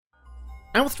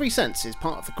Our 3 Cents is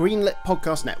part of the Greenlit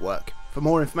Podcast Network. For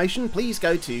more information, please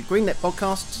go to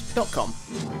greenlitpodcasts.com.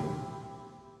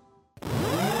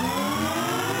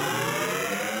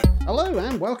 Hello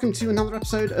and welcome to another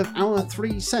episode of Our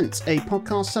 3 Cents, a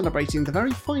podcast celebrating the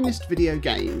very finest video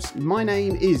games. My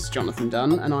name is Jonathan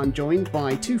Dunn and I'm joined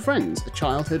by two friends, a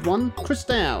childhood one, Chris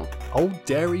Dow. Old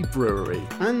Dairy Brewery.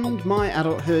 And my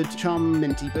adulthood chum,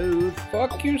 Minty Booth.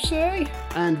 Fuck you say?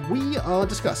 And we are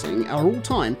discussing our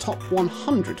all-time top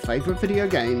 100 favourite video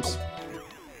games.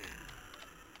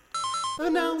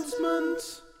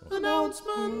 Announcement!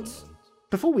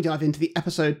 Before we dive into the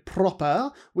episode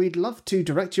proper, we'd love to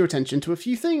direct your attention to a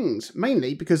few things,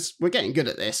 mainly because we're getting good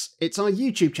at this. It's our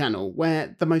YouTube channel,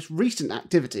 where the most recent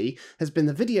activity has been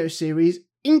the video series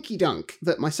Inky Dunk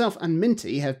that myself and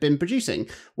Minty have been producing,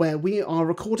 where we are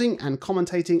recording and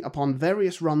commentating upon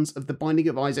various runs of The Binding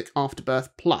of Isaac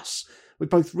Afterbirth Plus. We've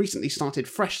both recently started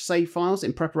fresh save files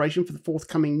in preparation for the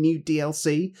forthcoming new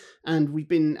DLC, and we've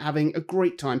been having a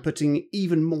great time putting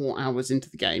even more hours into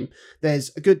the game.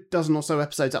 There's a good dozen or so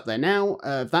episodes up there now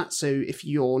of that, so if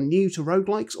you're new to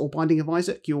roguelikes or Binding of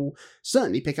Isaac, you'll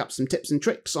certainly pick up some tips and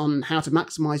tricks on how to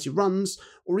maximise your runs,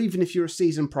 or even if you're a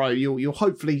seasoned pro, you'll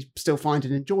hopefully still find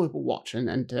an enjoyable watch,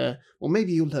 and or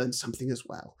maybe you'll learn something as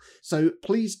well. So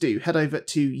please do head over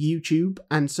to YouTube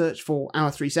and search for Our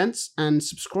 3 Cents, and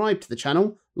subscribe to the channel,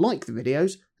 like the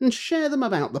videos, and share them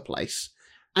about the place.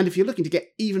 And if you're looking to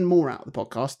get even more out of the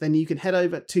podcast, then you can head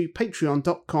over to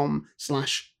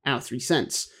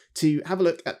patreon.com/Our3Cents to have a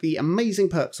look at the amazing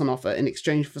perks on offer in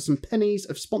exchange for some pennies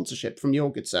of sponsorship from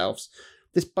your good selves.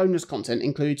 This bonus content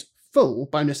includes full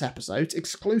bonus episodes,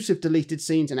 exclusive deleted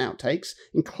scenes and outtakes,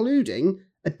 including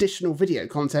additional video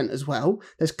content as well.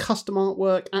 There's custom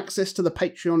artwork, access to the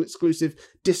Patreon exclusive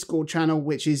Discord channel,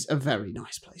 which is a very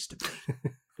nice place to be.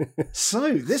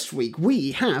 So, this week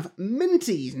we have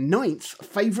Minty's 9th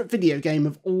favourite video game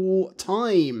of all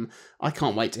time. I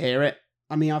can't wait to hear it.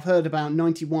 I mean, I've heard about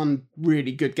 91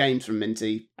 really good games from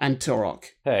Minty and Turok.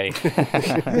 Hey.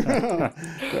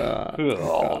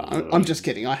 I'm just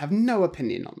kidding. I have no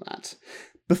opinion on that.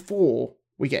 Before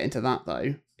we get into that,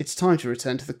 though, it's time to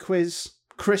return to the quiz.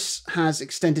 Chris has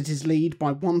extended his lead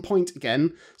by 1 point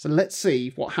again, so let's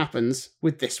see what happens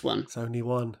with this one. It's only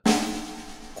one.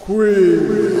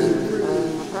 Quiz.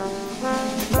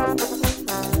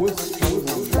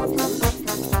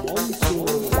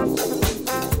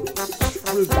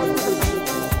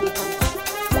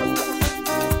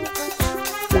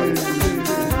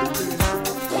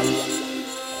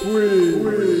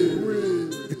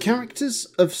 The characters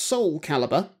of Soul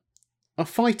Calibur are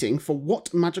fighting for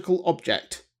what magical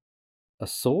object? A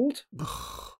sword?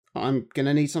 I'm going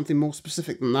to need something more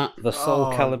specific than that. The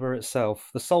Soul Calibur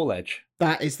itself. The Soul Edge.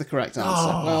 That is the correct answer.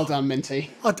 Well done, Minty.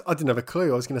 I didn't have a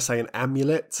clue. I was going to say an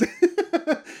amulet.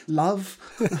 Love?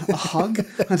 A hug?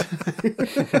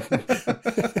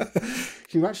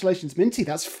 Congratulations, Minty.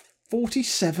 That's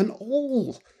 47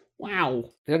 all. Wow.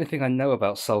 The only thing I know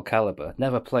about Soul Calibur,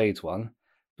 never played one,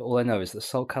 but all I know is that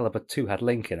Soul Calibur 2 had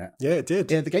Link in it. Yeah, it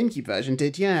did. Yeah, the GameCube version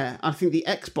did, yeah. I think the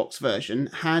Xbox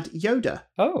version had Yoda.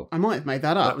 Oh. I might have made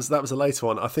that up. That was a later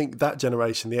one. I think that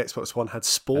generation, the Xbox One, had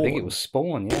Spawn. I think it was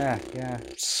Spawn, yeah.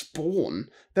 Spawn?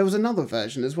 There was another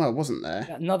version as well, wasn't there?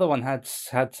 Another one had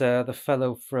the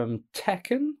fellow from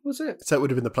Tekken, was it? So it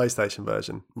would have been the PlayStation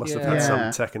version. Must have had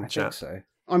Yeah. some Tekken I chat. think so.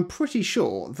 I'm pretty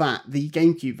sure that the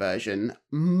GameCube version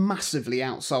massively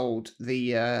outsold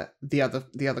the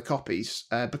other copies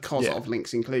because of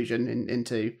Link's inclusion in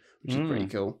 2, which is pretty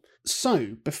cool.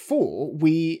 So, before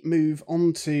we move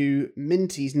on to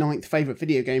Minty's 9th favourite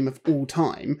video game of all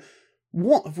time,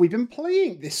 what have we been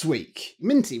playing this week?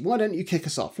 Minty, why don't you kick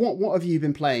us off? What have you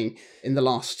been playing in the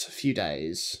last few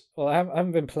days? Well, I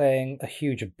haven't been playing a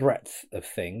huge breadth of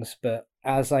things, but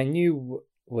as I knew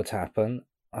would happen,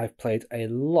 I've played a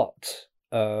lot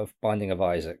of Binding of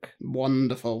Isaac.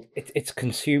 Wonderful. It's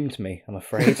consumed me, I'm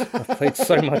afraid. I've played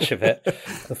so much of it.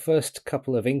 The first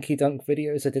couple of Inky Dunk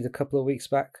videos I did a couple of weeks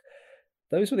back,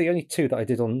 those were the only 2 that I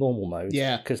did on normal mode.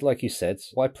 Yeah. Because like you said,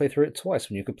 why play through it twice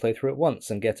when you could play through it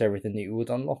once and get everything that you would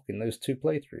unlock in those 2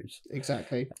 playthroughs?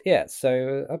 Exactly. Yeah,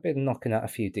 so I've been knocking out a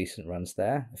few decent runs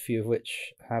there, a few of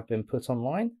which have been put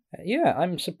online. Yeah,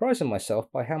 I'm surprising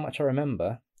myself by how much I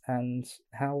remember and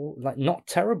how not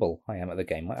terrible I am at the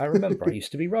game. I remember I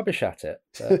used to be rubbish at it.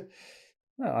 But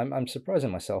no, I'm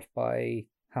surprising myself by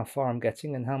how far I'm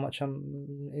getting and how much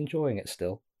I'm enjoying it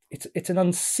still. It's an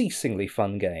unceasingly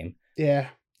fun game. Yeah,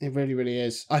 it really, really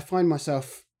is. I find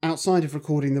myself outside of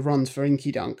recording the runs for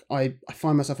Inky Dunk, I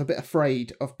find myself a bit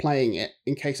afraid of playing it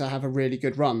in case I have a really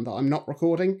good run that I'm not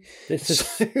recording. This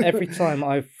is every time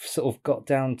I've sort of got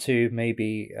down to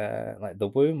maybe like the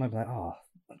womb, I'm like, oh,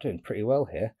 I'm doing pretty well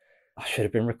here. I should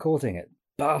have been recording it.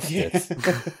 Bastards.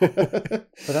 But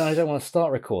then I don't want to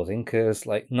start recording because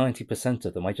like 90%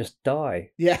 of them I just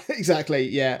die. Yeah, exactly.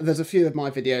 Yeah, there's a few of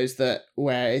my videos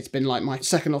where it's been like my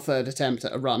second or third attempt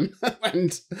at a run,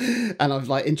 and I've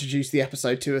like introduced the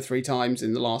episode 2 or 3 times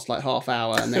in the last like half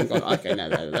hour, and then gone, okay, no,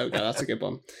 there we go, that's a good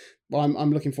one. Well,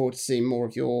 I'm looking forward to seeing more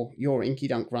of your Inky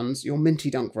Dunk runs, your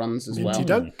Minty Dunk runs as well. Minty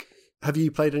Dunk. Have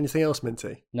you played anything else,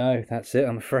 Minty? No, that's it.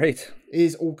 I'm afraid. It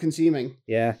is all consuming.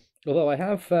 Yeah. Although I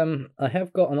have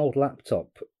got an old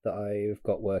laptop that I've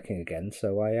got working again,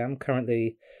 so I am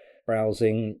currently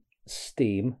browsing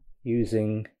Steam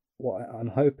using what I'm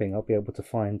hoping I'll be able to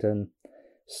find and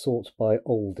sort by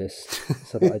oldest,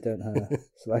 so that I don't have,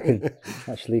 so I can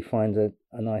actually find a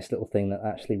nice little thing that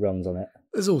actually runs on it.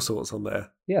 There's all sorts on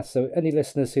there. Yeah. So any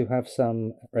listeners who have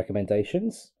some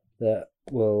recommendations that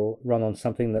will run on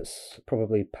something that's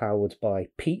probably powered by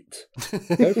Pete,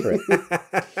 go for it.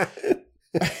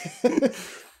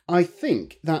 I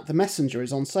think that the Messenger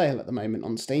is on sale at the moment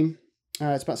on Steam.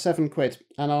 It's about £7,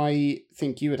 and I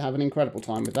think you would have an incredible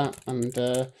time with that. And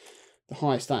the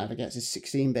highest that ever gets is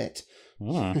 16-bit.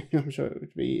 Oh. I'm sure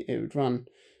it would run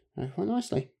quite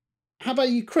nicely. How about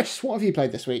you, Chris? What have you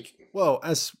played this week? Well,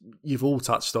 as you've all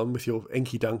touched on with your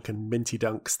Inky Dunk and Minty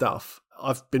Dunk stuff,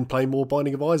 I've been playing more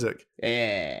Binding of Isaac.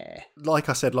 Yeah. Like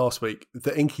I said last week,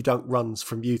 the Inky Dunk runs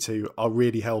from you two are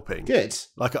really helping. Good.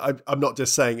 Like, I'm not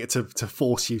just saying it to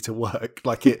force you to work.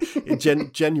 Like, it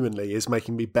genuinely is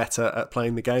making me better at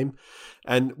playing the game.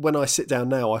 And when I sit down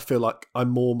now, I feel like I'm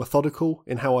more methodical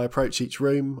in how I approach each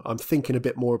room. I'm thinking a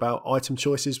bit more about item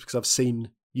choices because I've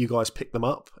seen you guys pick them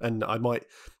up, and I might,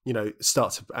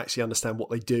 start to actually understand what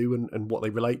they do and what they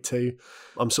relate to.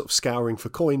 I'm sort of scouring for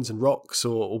coins and rocks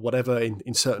or whatever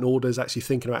in certain orders, actually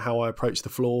thinking about how I approach the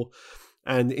floor.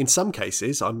 And in some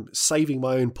cases, I'm saving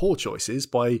my own poor choices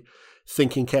by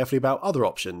thinking carefully about other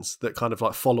options that kind of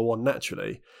like follow on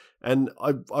naturally. And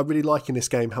I really like in this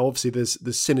game how obviously there's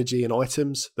synergy in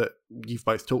items that you've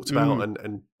both talked about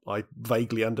and I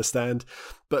vaguely understand.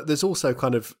 But there's also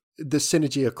kind of the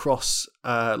synergy across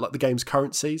like the game's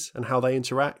currencies and how they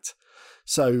interact.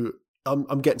 So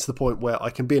I'm getting to the point where I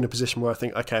can be in a position where I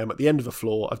think, okay, I'm at the end of a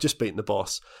floor, I've just beaten the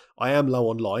boss, I am low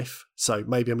on life, so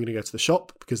maybe I'm going to go to the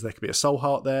shop because there could be a soul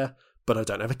heart there, but I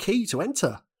don't have a key to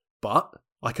enter. But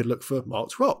I could look for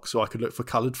marked rocks, or I could look for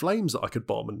coloured flames that I could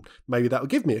bomb, and maybe that would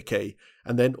give me a key.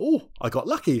 And then, I got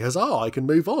lucky, huzzah, I can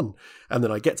move on. And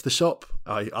then I get to the shop,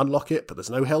 I unlock it, but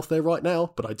there's no health there right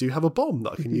now, but I do have a bomb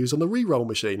that I can use on the reroll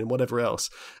machine and whatever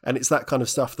else. And it's that kind of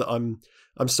stuff that I'm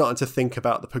starting to think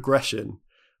about the progression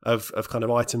of kind of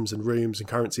items and rooms and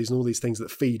currencies and all these things that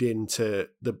feed into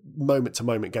the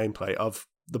moment-to-moment gameplay of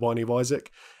the Binding of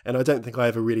Isaac. And I don't think I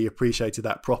ever really appreciated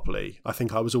that properly. I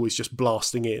think I was always just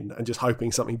blasting in and just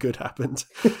hoping something good happened.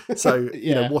 So,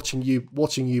 watching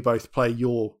you both play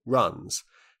your runs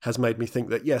has made me think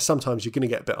that, sometimes you're going to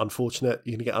get a bit unfortunate,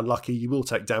 you're going to get unlucky, you will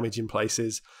take damage in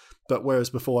places. But whereas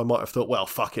before I might have thought, well,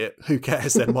 fuck it, who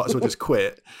cares then, might as well just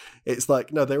quit. It's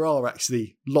like, no, there are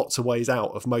actually lots of ways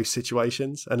out of most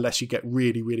situations, unless you get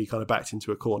really, really kind of backed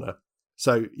into a corner.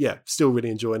 So, still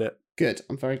really enjoying it. Good.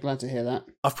 I'm very glad to hear that.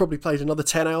 I've probably played another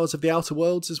 10 hours of the Outer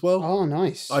Worlds as well. Oh,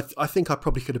 nice. I think I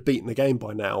probably could have beaten the game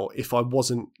by now if I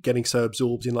wasn't getting so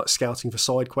absorbed in like scouting for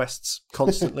side quests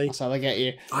constantly. That's how they get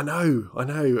you. I know. And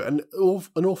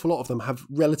an awful lot of them have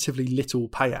relatively little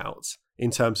payouts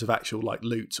in terms of actual like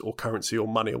loot or currency or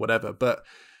money or whatever, but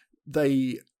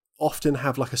they often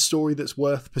have like a story that's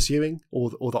worth pursuing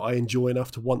or that I enjoy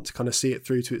enough to want to kind of see it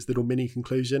through to its little mini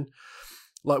conclusion.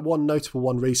 Like one notable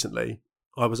one recently,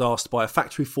 I was asked by a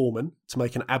factory foreman to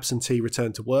make an absentee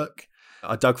return to work.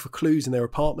 I dug for clues in their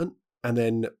apartment and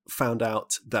then found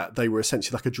out that they were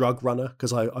essentially like a drug runner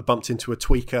because I bumped into a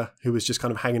tweaker who was just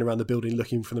kind of hanging around the building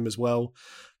looking for them as well.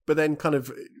 But then kind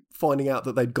of finding out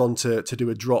that they'd gone to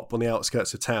do a drop on the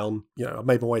outskirts of town, I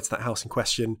made my way to that house in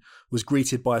question, was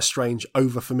greeted by a strange,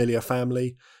 over-familiar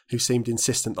family who seemed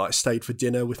insistent that I stayed for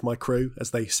dinner with my crew as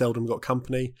they seldom got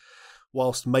company.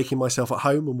 Whilst making myself at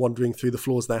home and wandering through the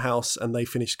floors of their house and they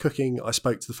finished cooking, I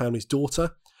spoke to the family's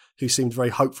daughter, who seemed very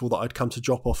hopeful that I'd come to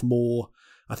drop off more,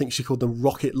 I think she called them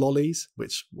rocket lollies,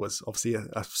 which was obviously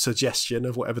a suggestion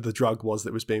of whatever the drug was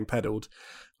that was being peddled.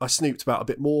 I snooped about a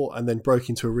bit more and then broke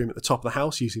into a room at the top of the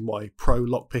house using my pro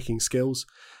lockpicking skills,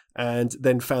 and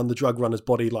then found the drug runner's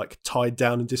body like tied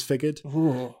down and disfigured.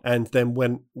 Ooh. And then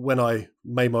when I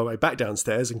made my way back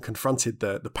downstairs and confronted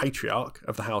the patriarch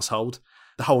of the household,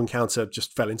 the whole encounter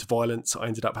just fell into violence. I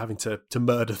ended up having to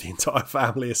murder the entire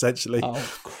family, essentially. Oh,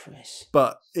 Chris.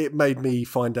 But it made me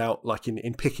find out, like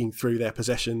in picking through their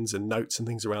possessions and notes and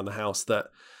things around the house, that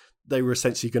they were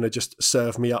essentially going to just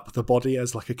serve me up the body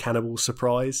as like a cannibal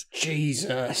surprise.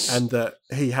 Jesus. And that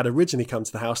he had originally come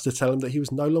to the house to tell him that he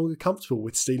was no longer comfortable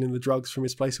with stealing the drugs from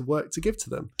his place of work to give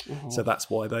to them. Oh. So that's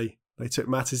why they took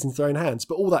matters into their own hands.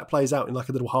 But all that plays out in like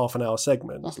a little half an hour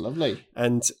segment. That's lovely.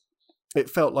 And it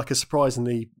felt like a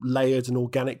surprisingly layered and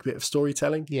organic bit of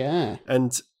storytelling. Yeah.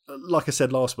 And like I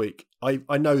said last week,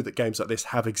 I know that games like this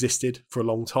have existed for a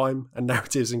long time, and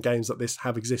narratives in games like this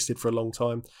have existed for a long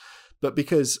time. But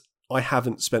because I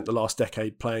haven't spent the last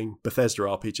decade playing Bethesda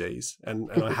RPGs, and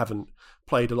I haven't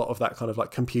played a lot of that kind of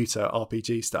like computer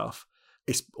RPG stuff,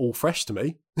 it's all fresh to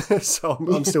me. So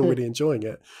I'm still really enjoying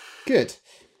it. Good.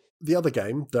 The other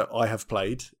game that I have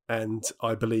played, and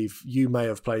I believe you may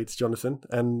have played, Jonathan,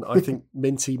 and I think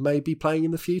Minty may be playing in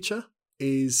the future,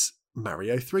 is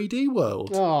Mario 3D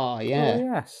World. Oh, yeah.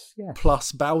 Oh, yes.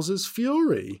 Plus Bowser's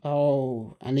Fury.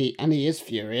 Oh, and he is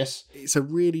furious. It's a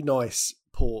really nice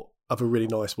port of a really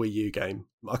nice Wii U game.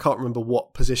 I can't remember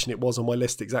what position it was on my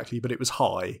list exactly, but it was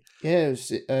high. Yeah,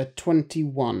 it was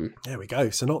 21. There we go.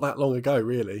 So not that long ago,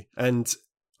 really. And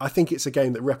I think it's a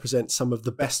game that represents some of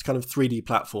the best kind of 3D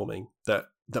platforming that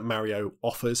Mario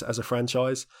offers as a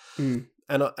franchise. Mm.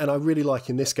 And I really like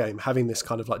in this game having this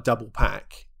kind of like double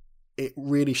pack. It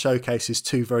really showcases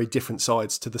two very different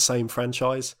sides to the same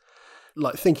franchise.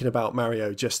 Like thinking about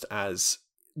Mario just as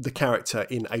the character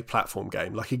in a platform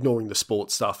game, like ignoring the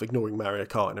sports stuff, ignoring Mario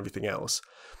Kart and everything else.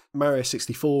 Mario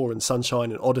 64 and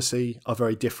Sunshine and Odyssey are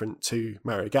very different to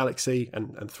Mario Galaxy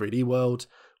and 3D World,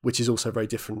 which is also very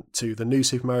different to the new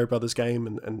Super Mario Brothers game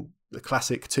and the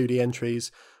classic 2D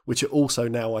entries, which are also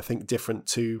now, I think, different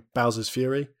to Bowser's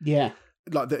Fury. Yeah.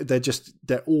 Like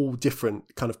they're all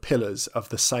different kind of pillars of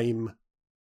the same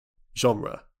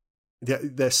genre.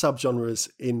 They're subgenres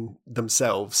in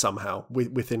themselves somehow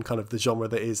within kind of the genre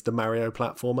that is the Mario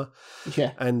platformer.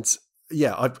 Yeah. And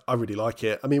yeah, I really like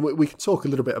it. I mean, we can talk a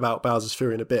little bit about Bowser's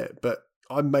Fury in a bit, but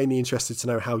I'm mainly interested to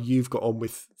know how you've got on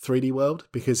with 3D World,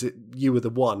 because you were the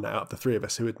one out of the three of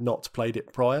us who had not played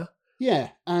it prior. Yeah,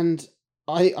 and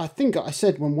I think I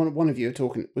said when one of you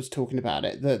was talking about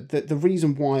it, that the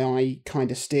reason why I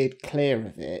kind of steered clear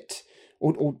of it,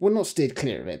 or well, not steered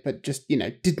clear of it, but just,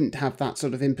 didn't have that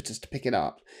sort of impetus to pick it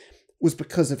up, was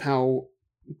because of how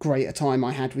great a time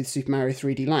I had with Super Mario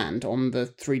 3D Land on the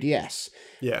 3DS.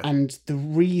 Yeah. And the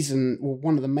reason, or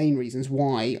one of the main reasons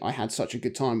why I had such a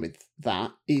good time with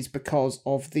that is because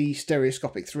of the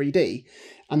stereoscopic 3D.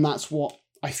 And that's what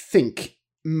I think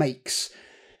makes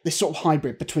this sort of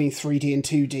hybrid between 3D and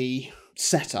 2D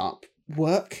setup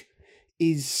work,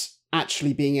 is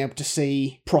actually being able to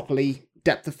see properly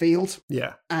depth of field.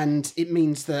 Yeah. And it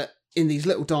means that in these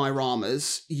little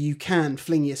dioramas, you can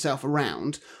fling yourself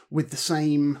around with the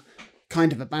same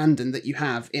kind of abandon that you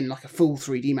have in like a full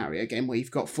 3D Mario game where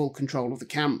you've got full control of the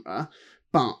camera,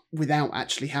 but without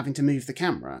actually having to move the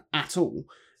camera at all.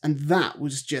 And that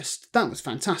was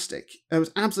fantastic. It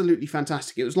was absolutely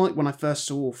fantastic. It was like when I first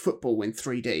saw football in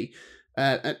 3D,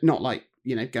 not like,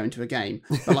 going to a game,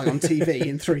 but like on TV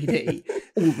in 3D.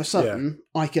 All of a sudden,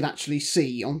 I could actually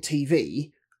see on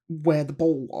TV where the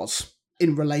ball was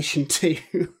in relation to,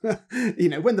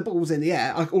 when the ball was in the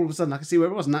air, all of a sudden I could see where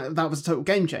it was, and that was a total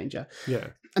game changer. Yeah.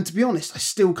 And to be honest, I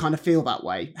still kind of feel that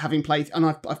way, having played, and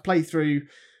I've played through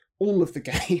all of the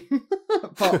game,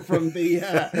 apart from the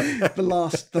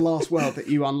last world that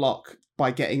you unlock by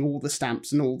getting all the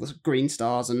stamps and all the green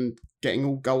stars and getting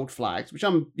all gold flags, which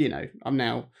I'm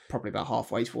now probably about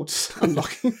halfway towards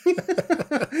unlocking.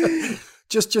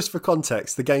 Just for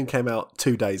context, the game came out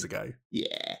 2 days ago.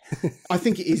 Yeah. I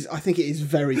think it is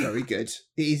very, very good.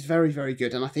 It is very, very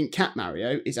good. And I think Cat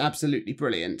Mario is absolutely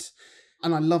brilliant.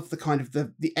 And I love the kind of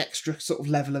the extra sort of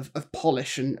level of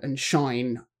polish and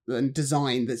shine and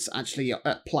design that's actually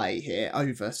at play here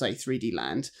over, say, 3D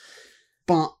Land.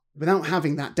 But without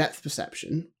having that depth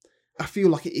perception, I feel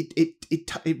like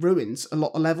it ruins a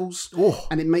lot of levels. Oh.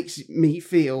 And it makes me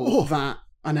feel that,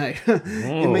 I know,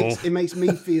 it makes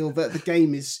me feel that the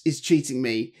game is cheating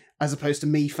me as opposed to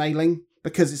me failing,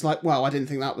 because it's like, well, I didn't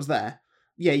think that was there.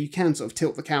 Yeah, you can sort of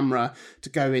tilt the camera to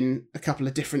go in a couple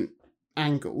of different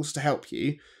angles to help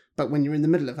you, but when you're in the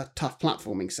middle of a tough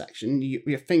platforming section,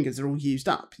 your fingers are all used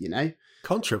up,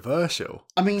 Controversial.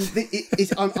 I mean,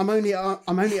 I'm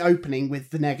only opening with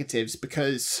the negatives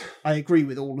because I agree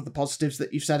with all of the positives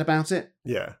that you've said about it.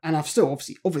 Yeah. And I've still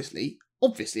obviously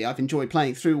obviously I've enjoyed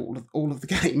playing through all of the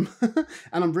game,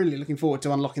 and I'm really looking forward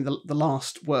to unlocking the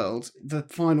last world. The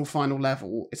final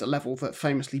level is a level that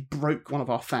famously broke one of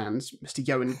our fans, Mr.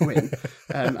 Yoan Gwyn,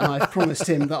 and I've promised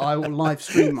him that I will live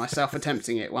stream myself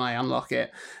attempting it when I unlock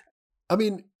it. I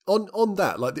mean, on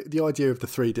that, like the idea of the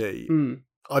 3D,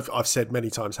 I've said many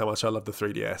times how much I love the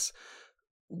 3DS.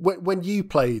 When you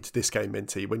played this game,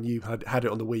 Minty, when you had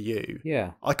it on the Wii U,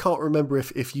 yeah, I can't remember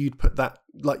if you'd put that,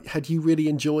 like, had you really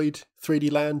enjoyed 3D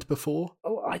Land before?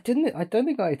 Oh, I didn't. I don't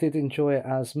think I did enjoy it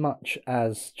as much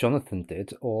as Jonathan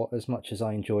did, or as much as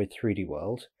I enjoyed 3D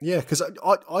World. Yeah, because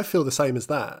I feel the same as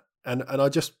that, and I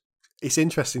just, it's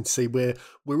interesting to see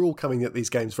we're all coming at these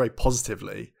games very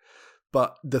positively,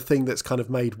 but the thing that's kind of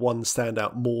made one stand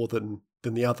out more than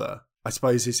the other, I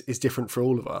suppose, is different for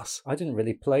all of us. I didn't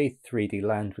really play 3D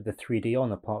Land with the 3D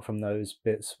on, apart from those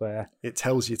bits where it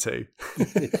tells you to.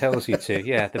 It tells you to,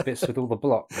 yeah. The bits with all the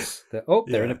blocks.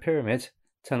 They're in a pyramid.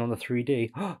 Turn on the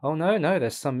 3D. Oh no,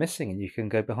 there's some missing, and you can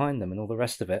go behind them, and all the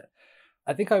rest of it.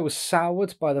 I think I was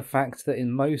soured by the fact that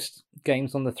in most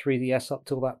games on the 3DS up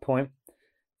till that point,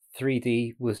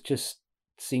 3D was just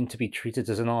seemed to be treated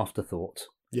as an afterthought.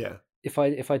 Yeah. If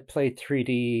I'd played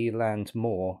 3D Land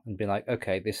more and been like,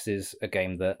 okay, this is a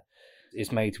game that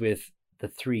is made with the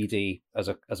 3D as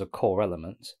a core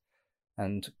element,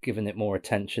 and given it more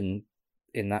attention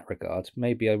in that regard,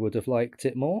 maybe I would have liked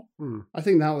it more. I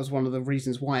think that was one of the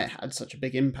reasons why it had such a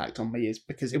big impact on me, is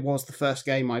because it was the first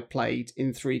game I played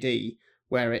in 3D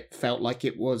where it felt like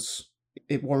it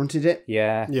warranted it.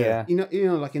 Yeah. You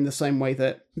know, like in the same way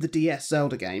that the DS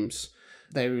Zelda games,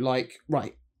 they were like,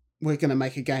 right, we're going to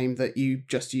make a game that you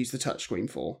just use the touchscreen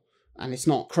for. And it's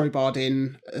not crowbarred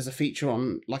in as a feature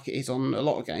on like it is on a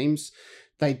lot of games.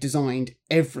 They designed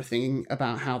everything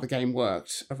about how the game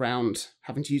worked around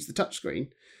having to use the touchscreen,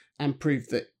 and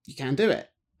proved that you can do it.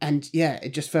 And yeah,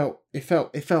 it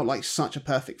felt like such a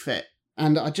perfect fit.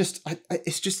 And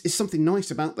it's something nice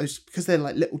about those, because they're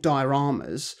like little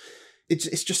dioramas.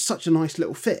 It's just such a nice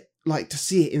little fit. Like to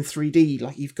see it in 3D,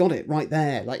 like you've got it right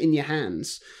there, like in your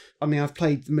hands. I mean, I've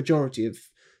played the majority of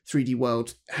 3D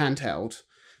World handheld.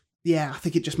 Yeah, I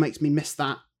think it just makes me miss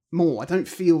that more. I don't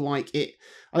feel like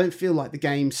the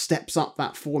game steps up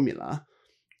that formula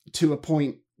to a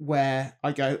point where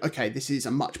I go, okay, this is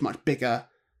a much, much bigger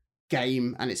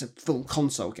game and it's a full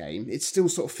console game. It still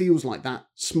sort of feels like that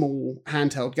small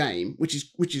handheld game, which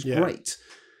is great.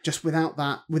 Just without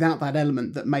that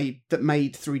element that made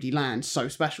 3D Land so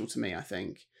special to me, I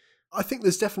think. I think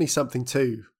there's definitely something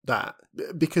to that,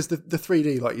 because the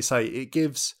 3D, like you say, it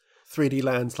gives 3D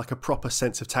Lands like a proper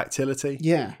sense of tactility.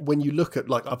 Yeah. When you look at,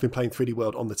 like, I've been playing 3D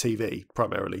World on the TV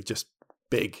primarily, just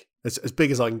big, as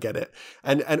big as I can get it.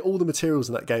 And all the materials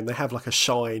in that game, they have like a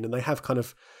shine, and they have kind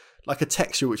of like a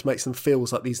texture which makes them feel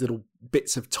like these little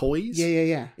bits of toys.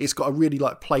 Yeah. It's got a really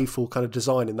like playful kind of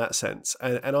design in that sense.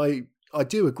 And I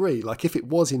do agree, like if it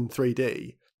was in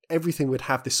 3D, everything would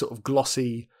have this sort of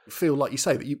glossy feel, like you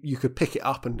say, that you could pick it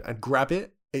up and grab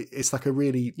it. It's like a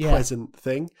really pleasant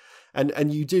thing.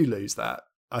 And you do lose that.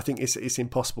 I think it's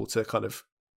impossible to kind of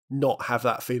not have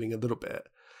that feeling a little bit.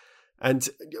 And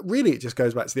really, it just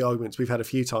goes back to the arguments we've had a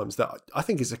few times that I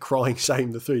think it's a crying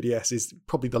shame the 3DS is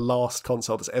probably the last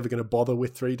console that's ever going to bother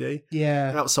with 3D.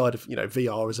 Yeah. Outside of,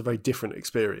 VR is a very different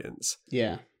experience.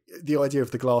 Yeah. The idea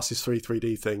of the glasses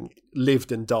 3D thing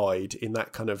lived and died in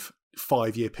that kind of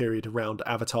 5-year period around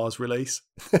Avatar's release.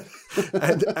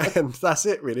 and that's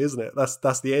it really, isn't it?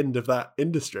 That's the end of that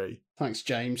industry. Thanks,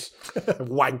 James.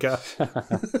 Wanker.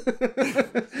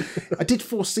 I did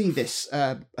foresee this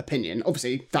opinion.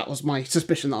 Obviously, that was my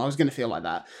suspicion that I was going to feel like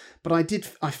that. But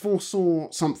I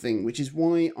foresaw something, which is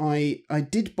why I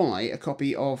did buy a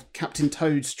copy of Captain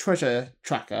Toad's Treasure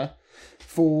Tracker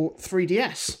for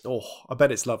 3DS. Oh, I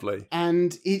bet it's lovely.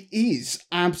 And it is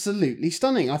absolutely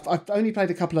stunning. I've only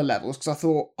played a couple of levels because I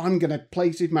thought I'm going to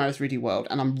play Super Mario 3D World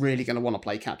and I'm really going to want to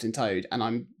play Captain Toad, and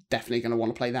I'm definitely going to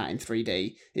want to play that in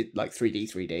 3D, like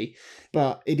 3D.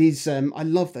 But it is, I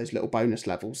love those little bonus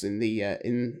levels in the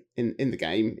in the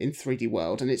game in 3D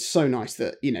World, and it's so nice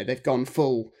that they've gone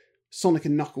full Sonic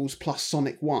and Knuckles plus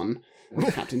Sonic 1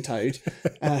 with Captain Toad,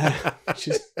 which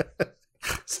is.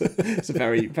 It's a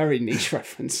very, very niche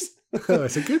reference. Oh,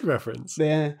 it's a good reference.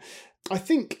 Yeah. I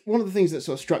think one of the things that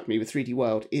sort of struck me with 3D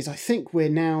World is I think we're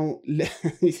now...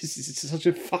 this is such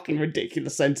a fucking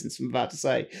ridiculous sentence I'm about to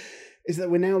say. Is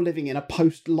that we're now living in a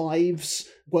post-lives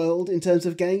world in terms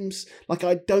of games. Like,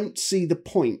 I don't see the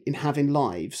point in having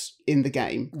lives in the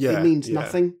game. It means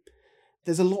nothing.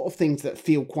 There's a lot of things that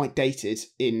feel quite dated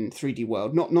in 3D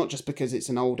World, not just because it's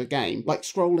an older game. Like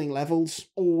scrolling levels,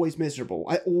 always miserable.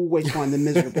 I always find them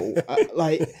miserable.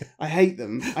 I hate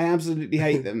them. I absolutely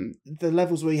hate them. The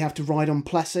levels where you have to ride on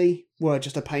Plessy were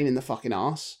just a pain in the fucking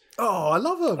arse. Oh, I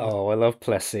love them. Oh, I love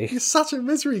Plessy. You're such a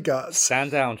misery guts.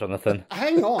 Stand down, Jonathan.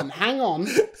 Hang on.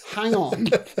 It's going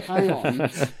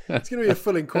to be a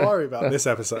full inquiry about this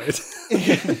episode.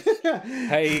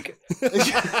 Haig.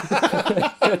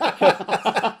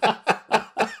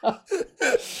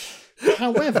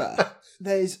 However,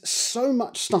 there's so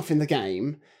much stuff in the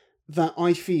game that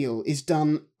I feel is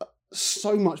done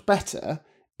so much better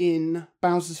in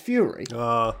Bowser's Fury.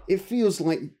 It feels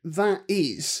like that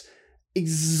is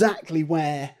exactly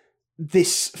where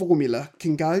this formula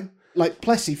can go. Like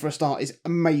Plessy, for a start, is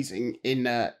amazing in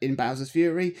Bowser's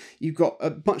Fury. You've got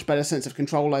a much better sense of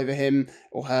control over him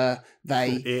or her,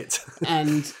 they,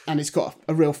 and it's got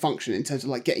a real function in terms of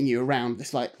like getting you around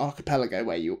this like archipelago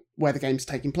where the game's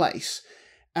taking place.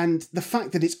 And the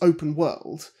fact that it's open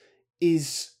world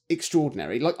is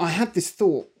extraordinary. Like I had this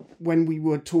thought when we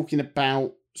were talking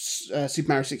about Super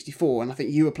Mario 64, and I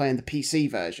think you were playing the PC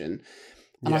version.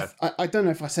 And I don't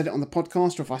know if I said it on the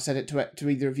podcast or if I said it to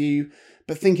either of you,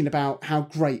 but thinking about how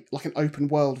great like an open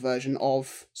world version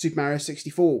of Super Mario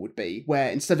 64 would be, where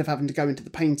instead of having to go into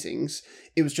the paintings,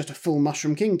 it was just a full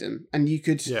Mushroom Kingdom, and you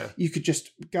could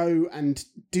just go and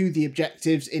do the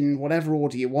objectives in whatever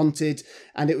order you wanted,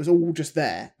 and it was all just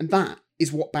there. And that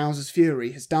is what Bowser's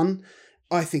Fury has done.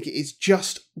 I think it is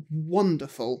just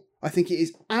wonderful. I think it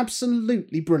is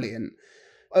absolutely brilliant.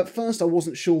 At first, I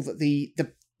wasn't sure that the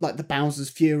Bowser's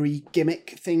Fury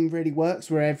gimmick thing really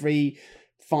works, where every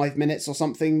 5 minutes or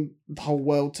something, the whole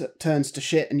world turns to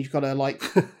shit and you've got to like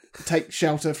take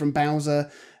shelter from Bowser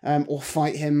or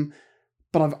fight him.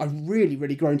 But I've really,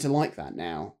 really grown to like that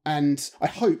now. And I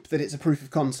hope that it's a proof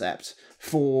of concept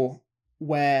for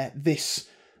where this,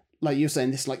 like you're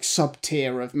saying, this like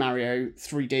sub-tier of Mario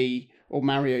 3D or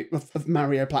Mario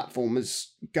platformers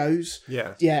goes.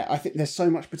 Yeah, I think there's so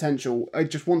much potential. I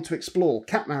just want to explore.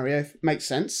 Cat Mario makes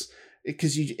sense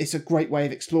because it's a great way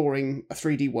of exploring a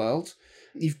 3D world.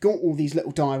 You've got all these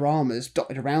little dioramas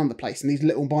dotted around the place and these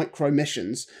little micro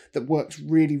missions that works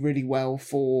really, really well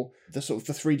for the sort of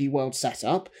the 3D world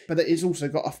setup. But it's also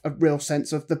got a real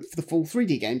sense of the full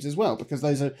 3D games as well, because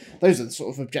those are the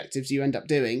sort of objectives you end up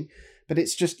doing. But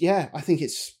it's just, I think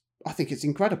it's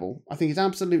incredible. I think it's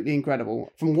absolutely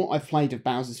incredible. From what I've played of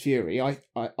Bowser's Fury, I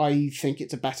think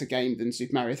it's a better game than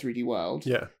Super Mario 3D World.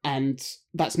 Yeah. And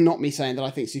that's not me saying that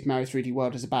I think Super Mario 3D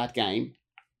World is a bad game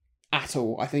at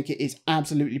all. I think it is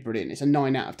absolutely brilliant. It's a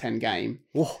 9 out of 10 game.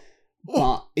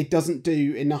 But it doesn't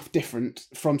do enough different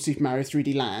from Super Mario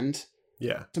 3D Land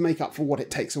to make up for what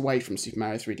it takes away from Super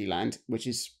Mario 3D Land, which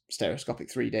is stereoscopic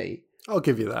 3D. I'll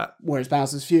give you that. Whereas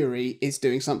Bowser's Fury is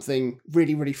doing something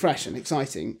really, really fresh and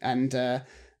exciting. And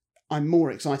I'm more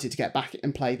excited to get back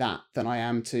and play that than I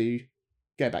am to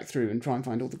go back through and try and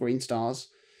find all the green stars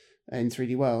in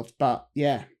 3D World. But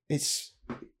yeah,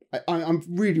 I'm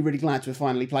really, really glad to have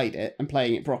finally played it and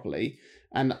playing it properly.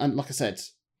 And like I said,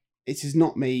 this is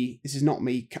not me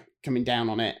coming down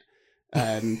on it.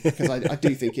 Because I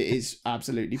do think it is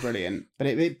absolutely brilliant, but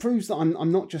it proves that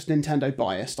I'm not just Nintendo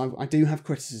biased. I do have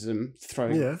criticism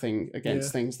throwing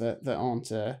against things that aren't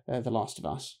The Last of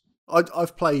Us.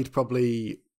 I've played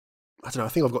probably, I don't know, I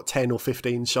think I've got 10 or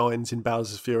 15 shines in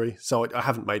Bowser's Fury, so I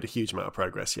haven't made a huge amount of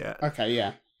progress yet. Okay,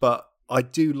 yeah. But I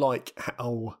do like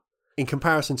how, in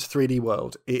comparison to 3D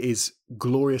World, it is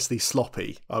gloriously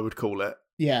sloppy, I would call it.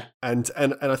 Yeah. And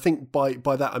I think by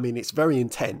that I mean it's very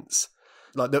intense.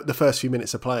 Like the first few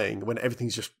minutes of playing, when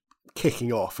everything's just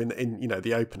kicking off in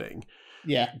the opening.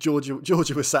 Yeah. Georgia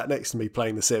was sat next to me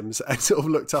playing The Sims and sort of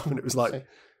looked up and it was like,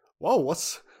 whoa,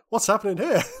 what's happening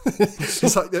here?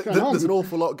 It's like there's an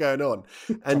awful lot going on.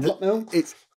 And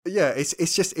it's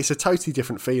a totally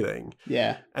different feeling.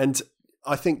 Yeah. And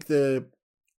I think the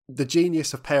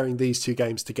genius of pairing these two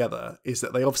games together is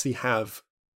that they obviously have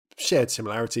shared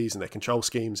similarities in their control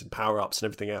schemes and power-ups and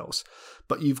everything else.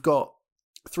 But you've got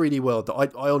 3D World that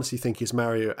I honestly think is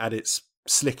Mario at its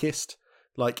slickest.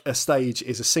 Like a stage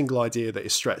is a single idea that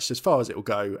is stretched as far as it will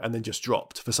go and then just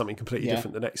dropped for something completely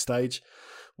different the next stage.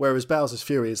 Whereas Bowser's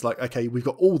Fury is like, okay, we've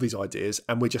got all these ideas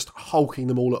and we're just hulking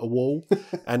them all at a wall.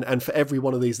 and for every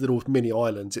one of these little mini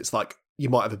islands, it's like, you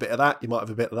might have a bit of that, you might have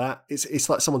a bit of that. It's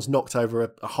like someone's knocked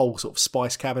over a whole sort of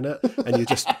spice cabinet and you're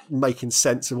just making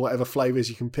sense of whatever flavours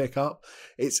you can pick up.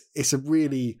 It's a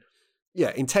really...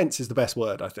 Yeah, intense is the best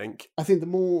word, I think. I think the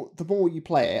more you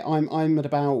play it, I'm at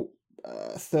about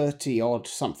 30 odd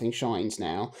something shines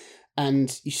now,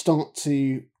 and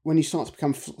when you start to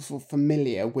become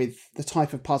familiar with the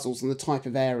type of puzzles and the type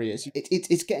of areas,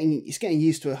 it's getting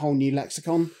used to a whole new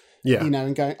lexicon. Yeah.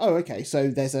 And going, oh, okay, so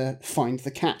there's a find the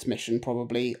cat mission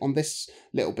probably on this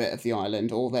little bit of the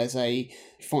island, or there's a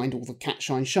find all the cat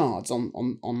shine shards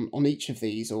on each of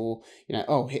these, or,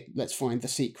 let's find the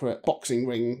secret boxing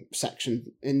ring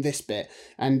section in this bit.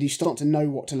 And you start to know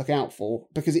what to look out for,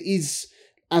 because it is,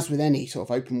 as with any sort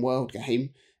of open world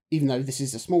game, even though this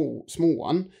is a small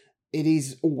one, it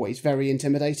is always very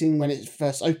intimidating when it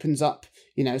first opens up,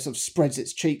 sort of spreads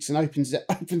its cheeks and opens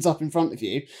up in front of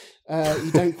you.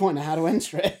 You don't quite know how to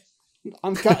enter it.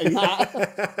 I'm cutting that.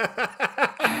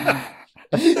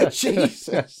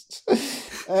 Jesus.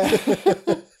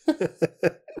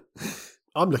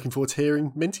 I'm looking forward to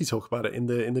hearing Minty talk about it in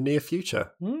the near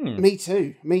future. Me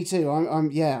too.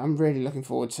 I'm really looking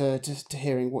forward to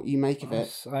hearing what you make of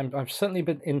it. I've certainly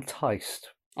been enticed.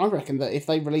 I reckon that if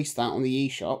they released that on the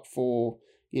eShop for,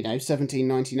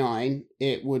 $17.99,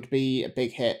 it would be a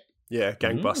big hit. Yeah,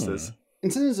 gangbusters. In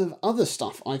terms of other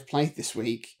stuff I've played this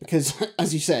week, because,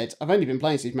 as you said, I've only been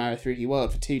playing Super Mario 3D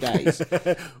World for 2 days.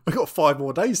 We've got 5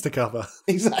 more days to cover.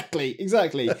 Exactly.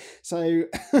 So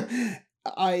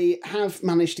I have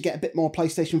managed to get a bit more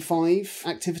PlayStation 5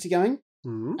 activity going,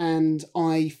 and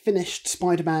I finished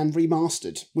Spider-Man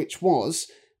Remastered, which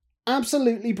was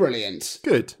absolutely brilliant.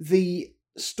 Good. The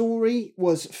story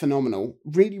was phenomenal,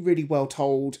 really, really well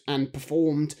told and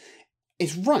performed.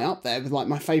 It's right up there with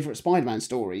my favourite Spider-Man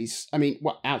stories. I mean,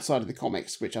 outside of the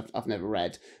comics, which I've never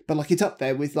read, but it's up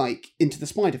there with Into the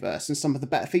Spider-Verse and some of the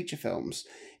better feature films.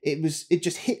 It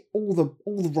just hit all the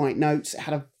right notes. It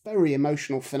had a very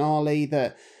emotional finale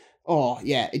that,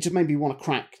 it just made me want to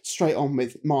crack straight on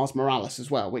with Miles Morales as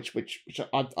well, which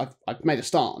I've made a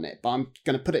start on it, but I'm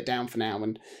going to put it down for now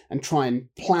and try and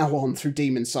plough on through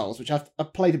Demon's Souls, which I've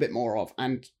played a bit more of,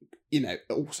 and it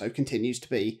also continues to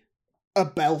be a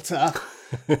belter.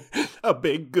 A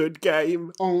big good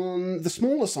game. On the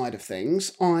smaller side of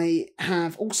things, I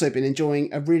have also been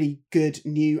enjoying a really good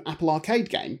new Apple Arcade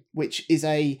game, which is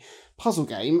a puzzle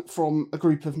game from a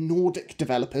group of Nordic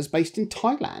developers based in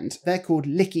Thailand. They're called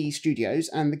Licky Studios,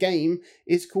 and the game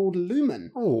is called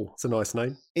Lumen. Oh, it's a nice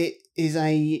name. It is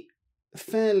a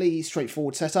fairly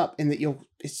straightforward setup in that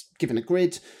it's given a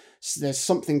grid. So there's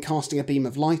something casting a beam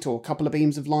of light or a couple of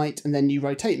beams of light, and then you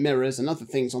rotate mirrors and other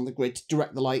things on the grid to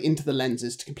direct the light into the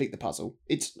lenses to complete the puzzle.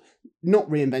 It's not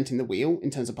reinventing the wheel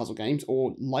in terms of puzzle games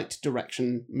or light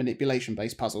direction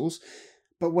manipulation-based puzzles,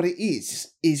 but what it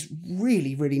is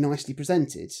really, really nicely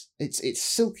presented. It's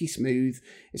silky smooth.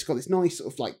 It's got this nice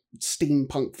sort of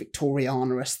steampunk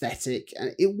Victoriana aesthetic,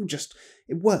 and it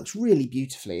works really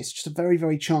beautifully. It's just a very,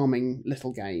 very charming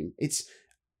little game. It's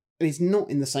not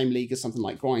in the same league as something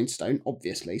like Grindstone,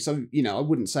 obviously. So, I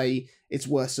wouldn't say it's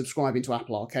worth subscribing to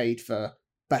Apple Arcade for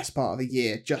best part of a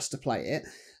year just to play it.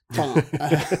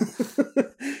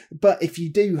 But if you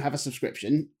do have a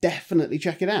subscription, definitely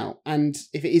check it out. And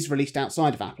if it is released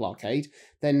outside of Apple Arcade,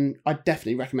 then I'd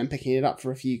definitely recommend picking it up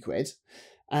for a few quid.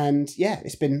 And yeah,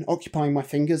 it's been occupying my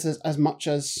fingers as much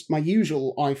as my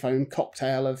usual iPhone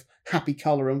cocktail of happy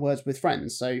colour and words with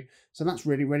friends. So that's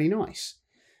really, really nice.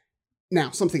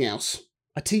 Now, something else.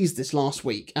 I teased this last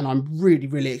week, and I'm really,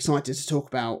 really excited to talk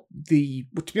about to be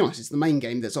honest, it's the main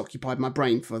game that's occupied my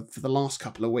brain for the last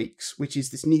couple of weeks, which is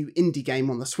this new indie game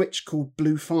on the Switch called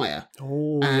Blue Fire.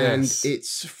 Oh, and yes.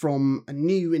 It's from a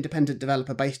new independent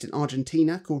developer based in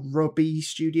Argentina called ROBI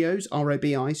Studios.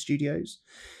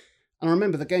 And I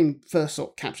remember the game first sort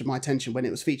of captured my attention when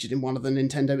it was featured in one of the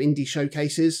Nintendo indie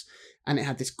showcases, and it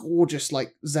had this gorgeous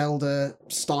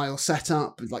Zelda-style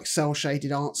setup with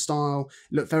cel-shaded art style.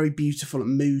 It looked very beautiful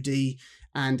and moody,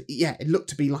 and yeah, it looked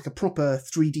to be like a proper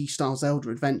 3D-style Zelda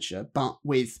adventure, but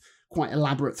with quite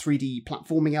elaborate 3D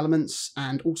platforming elements,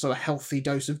 and also a healthy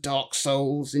dose of Dark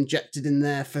Souls injected in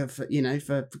there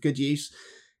for good use.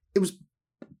 It was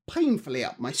painfully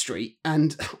up my street,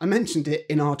 and I mentioned it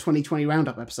in our 2020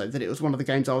 Roundup episode that it was one of the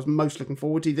games I was most looking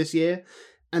forward to this year,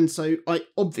 and so I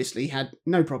obviously had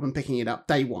no problem picking it up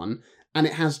day one, and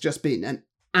it has just been an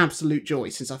absolute joy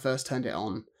since I first turned it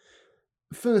on.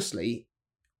 Firstly,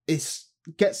 it's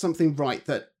get something right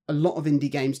that a lot of indie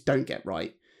games don't get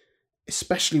right,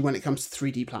 especially when it comes to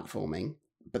 3D platforming,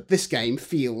 but this game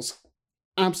feels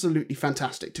absolutely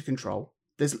fantastic to control.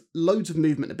 There's loads of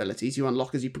movement abilities you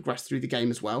unlock as you progress through the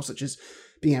game as well, such as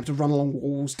being able to run along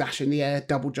walls, dash in the air,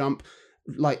 double jump,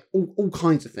 all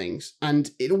kinds of things. And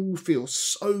it all feels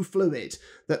so fluid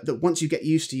that once you get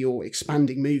used to your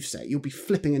expanding moveset, you'll be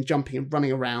flipping and jumping and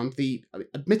running around the,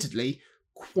 admittedly,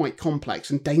 quite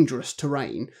complex and dangerous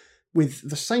terrain with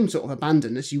the same sort of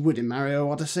abandon as you would in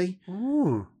Mario Odyssey.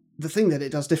 Ooh. the thing that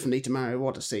it does differently to Mario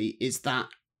Odyssey is that,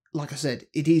 like I said,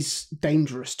 it is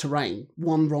dangerous terrain.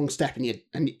 One wrong step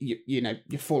and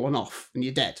you're falling off and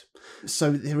you're dead.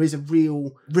 So there is a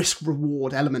real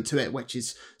risk-reward element to it, which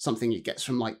is something it gets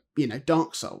from, like,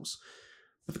 Dark Souls.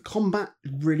 But the combat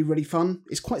is really, really fun.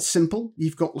 It's quite simple.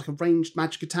 You've got like a ranged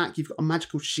magic attack, you've got a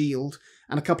magical shield,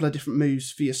 and a couple of different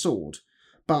moves for your sword.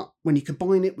 But when you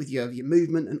combine it with your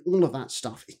movement and all of that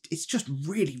stuff, it's just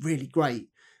really, really great.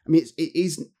 I mean,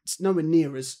 it's nowhere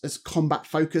near as combat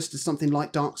focused as something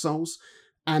like Dark Souls,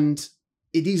 and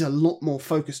it is a lot more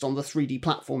focused on the 3D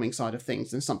platforming side of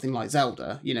things than something like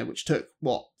Zelda, which took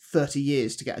 30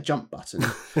 years to get a jump button.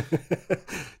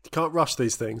 You can't rush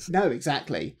these things. No,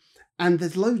 exactly. And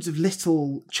there's loads of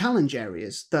little challenge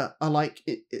areas that are like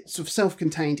it's sort of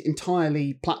self-contained,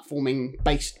 entirely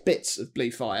platforming-based bits of Blue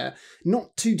Fire,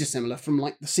 not too dissimilar from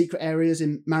like the secret areas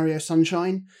in Mario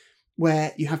Sunshine,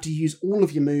 where you have to use all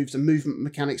of your moves and movement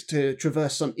mechanics to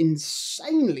traverse some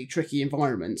insanely tricky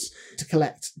environments to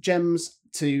collect gems,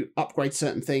 to upgrade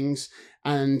certain things,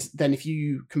 and then if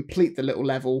you complete the little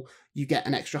level, you get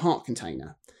an extra heart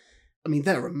container. I mean,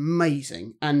 they're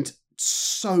amazing and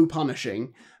so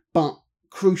punishing, but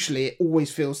crucially, it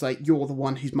always feels like you're the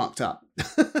one who's mucked up.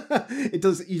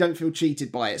 You don't feel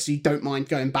cheated by it, so you don't mind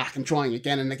going back and trying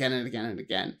again and again and again and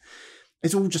again.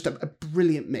 It's all just a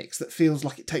brilliant mix that feels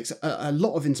like it takes a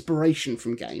lot of inspiration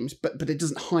from games, but it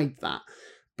doesn't hide that.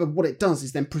 But what it does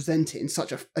is then present it in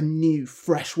such a new,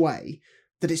 fresh way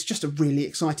that it's just a really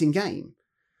exciting game.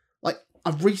 Like,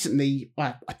 I've recently,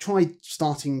 I tried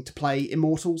starting to play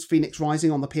Immortals Phoenix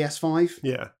Rising on the PS5.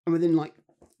 Yeah. And within like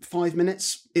 5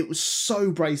 minutes, it was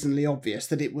so brazenly obvious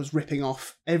that it was ripping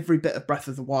off every bit of Breath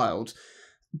of the Wild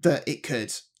that it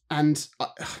could. And,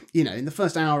 in the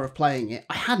first hour of playing it,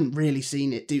 I hadn't really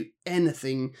seen it do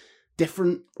anything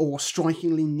different or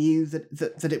strikingly new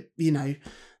that it,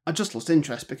 I just lost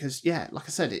interest because, like I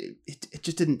said, it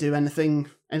just didn't do anything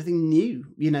new,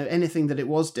 anything that it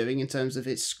was doing in terms of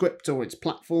its script or its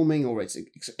platforming or its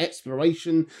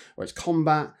exploration or its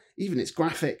combat, even its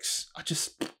graphics.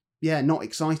 Not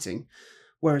exciting.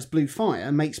 Whereas Blue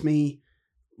Fire makes me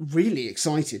really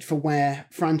excited for where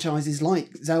franchises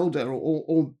like Zelda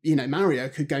or Mario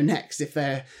could go next if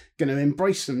they're going to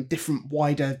embrace some different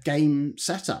wider game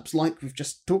setups like we've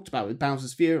just talked about with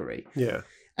Bowser's Fury. Yeah.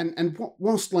 And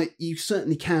whilst like you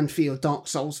certainly can feel Dark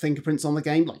Souls fingerprints on the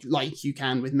game, like you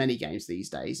can with many games these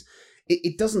days,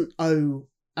 it doesn't owe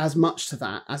as much to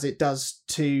that as it does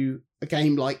to a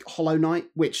game like Hollow Knight,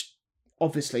 which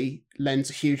obviously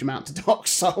lends a huge amount to Dark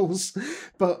Souls.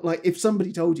 But like, if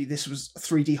somebody told you this was a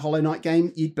 3D Hollow Knight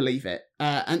game, you'd believe it.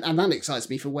 And that excites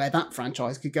me for where that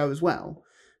franchise could go as well.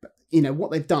 But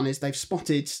what they've done is they've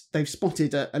spotted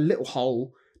a little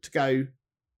hole to go,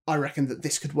 I reckon that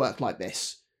this could work like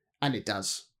this. And it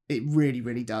does. It really,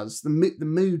 really does. The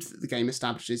mood that the game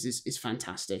establishes is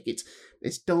fantastic.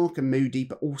 It's dark and moody,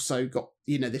 but also got,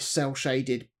 this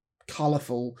cel-shaded,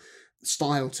 colourful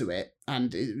style to it,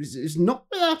 and it's not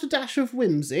without a dash of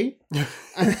whimsy.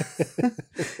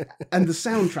 And the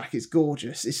soundtrack is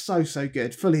gorgeous. It's so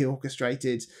good, fully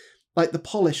orchestrated. Like, the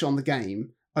polish on the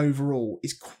game overall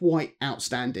is quite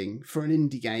outstanding for an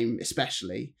indie game,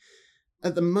 especially.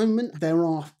 At the moment, there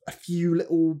are a few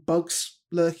little bugs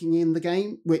lurking in the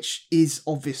game, which is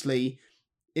obviously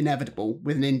inevitable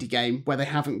with an indie game where they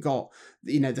haven't got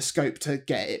the scope to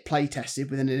get it play tested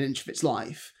within an inch of its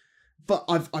life. But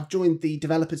I've joined the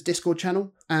developers Discord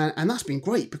channel, and that's been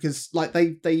great because like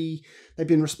they've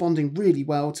been responding really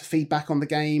well to feedback on the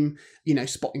game,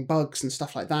 spotting bugs and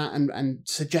stuff like that, and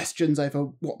suggestions over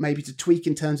what maybe to tweak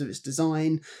in terms of its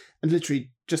design. And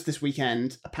literally just this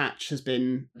weekend, a patch has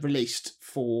been released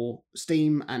for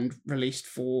Steam and released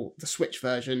for the Switch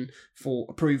version for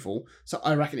approval. So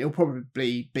I reckon it'll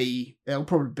probably be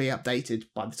updated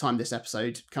by the time this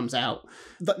episode comes out.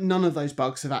 That none of those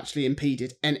bugs have actually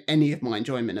impeded any of my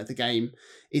enjoyment of the game.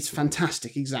 It's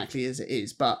fantastic exactly as it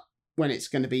is, but when it's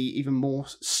going to be even more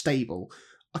stable,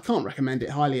 I can't recommend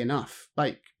it highly enough.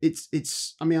 Like,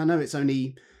 it's I mean, I know it's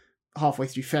only halfway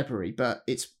through February, but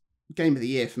it's game of the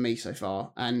year for me so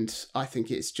far, and I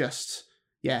think it's just,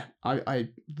 I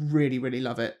really, really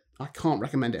love it. I can't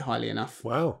recommend it highly enough.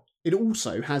 Wow. It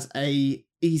also has a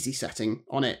easy setting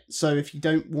on it, so if you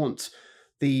don't want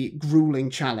the grueling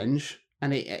challenge,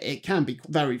 and it can be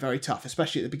very, very tough,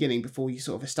 especially at the beginning before you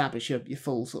sort of establish your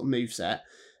full sort of moveset.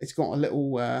 It's got a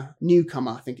little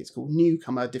newcomer, I think it's called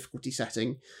newcomer difficulty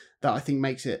setting, that I think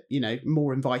makes it,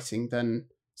 more inviting than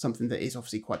something that is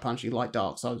obviously quite punchy like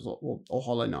Dark Souls or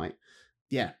Hollow Knight.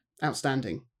 Yeah,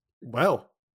 outstanding. Well.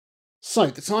 So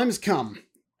the time has come.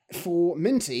 for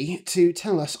Minty to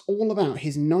tell us all about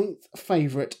his 9th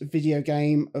favourite video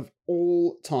game of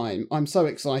all time. I'm so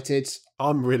excited.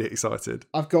 I'm really excited.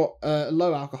 I've got a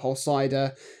low alcohol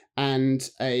cider and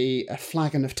a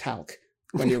flagon of talc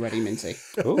when you're ready, Minty.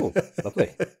 Oh, lovely.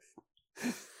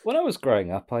 When I was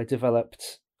growing up, I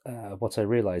developed what I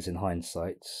realise in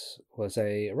hindsight was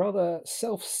a rather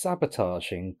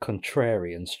self-sabotaging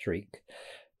contrarian streak.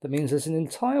 That means there's an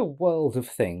entire world of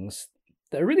things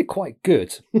that are really quite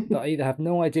good that I either have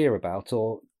no idea about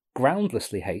or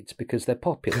groundlessly hate because they're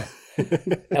popular.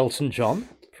 Elton John,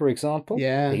 for example.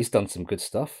 Yeah. He's done some good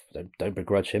stuff. Don't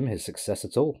begrudge him his success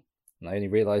at all. And I only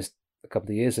realised a couple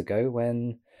of years ago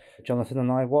when Jonathan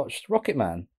and I watched Rocket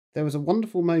Man. There was a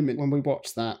wonderful moment when we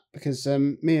watched that because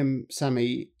me and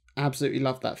Sammy absolutely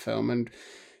loved that film, and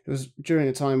it was during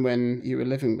a time when you were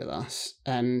living with us,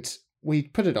 and we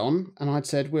put it on and I'd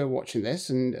said, we're watching this,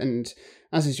 and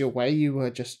as is your way, you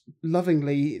were just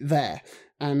lovingly there,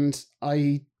 and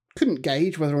I couldn't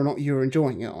gauge whether or not you were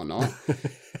enjoying it or not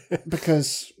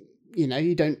because,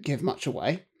 you don't give much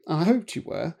away. I hoped you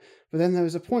were, but then there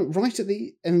was a point right at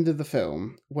the end of the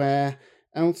film where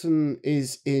Elton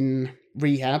is in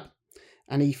rehab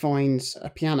and he finds a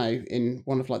piano in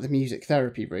one of the music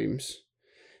therapy rooms,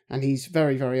 and he's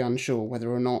very, very unsure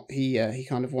whether or not he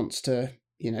kind of wants to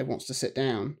sit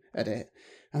down at it.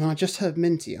 And I just heard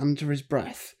Minty under his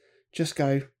breath just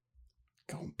go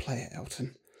on, play it,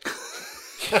 Elton.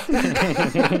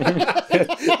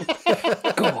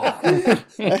 Go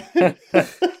on.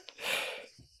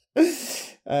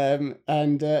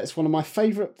 And it's one of my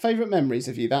favourite memories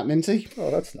of you, that, Minty.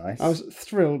 Oh, that's nice. I was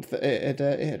thrilled that it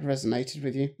had resonated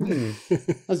with you,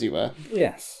 as you were.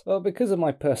 Yes. Well, because of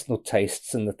my personal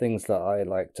tastes and the things that I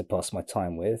like to pass my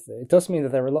time with, it does mean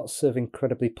that there are lots of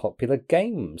incredibly popular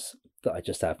games that I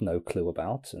just have no clue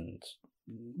about and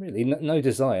really no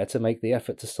desire to make the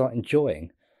effort to start enjoying.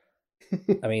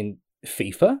 I mean,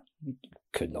 FIFA?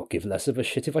 Could not give less of a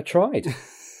shit if I tried.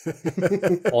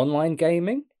 Online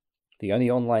gaming? The only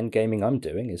online gaming I'm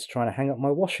doing is trying to hang up my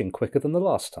washing quicker than the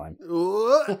last time.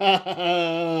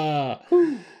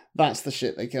 That's the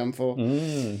shit they come for.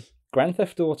 Grand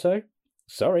Theft Auto?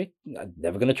 Sorry, I'm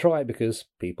never going to try it because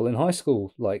people in high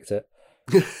school liked it.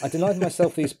 I denied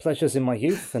myself these pleasures in my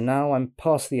youth, and now I'm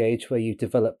past the age where you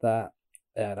develop that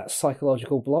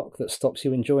psychological block that stops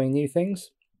you enjoying new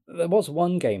things. There was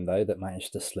one game, though, that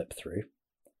managed to slip through.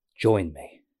 Join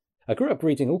Me. I grew up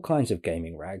reading all kinds of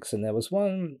gaming rags, and there was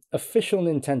one official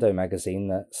Nintendo magazine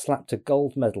that slapped a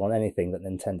gold medal on anything that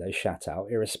Nintendo shat out,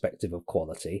 irrespective of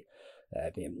quality.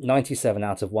 97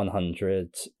 out of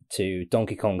 100 to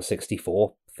Donkey Kong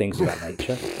 64, things of that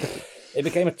nature. It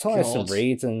became a tiresome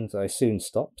read, and I soon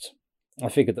stopped. I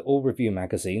figured that all review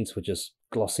magazines were just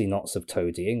glossy knots of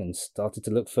toadying and started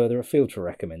to look further afield for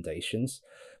recommendations.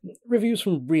 Reviews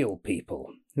from real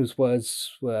people, whose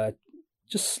words were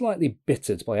just slightly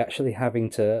bittered by actually having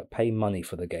to pay money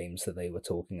for the games that they were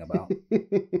talking about.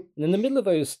 And in the middle of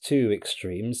those two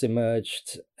extremes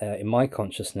emerged, in my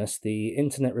consciousness, the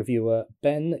internet reviewer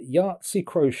Ben Yahtzee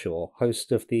Croshaw,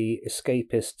 host of the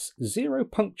escapists Zero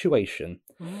Punctuation,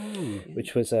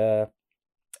 which was a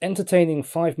entertaining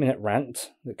 5-minute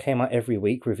rant that came out every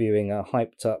week reviewing a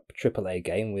hyped-up AAA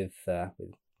game with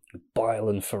bile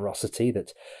and ferocity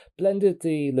that blended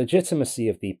the legitimacy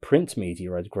of the print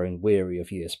media I'd grown weary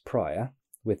of years prior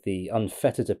with the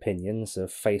unfettered opinions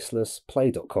of faceless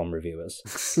Play.com reviewers.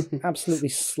 Absolutely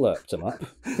slurped them up.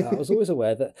 I was always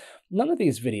aware that none of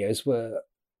these videos were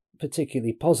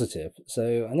particularly positive,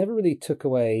 so I never really took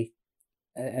away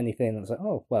anything that was like,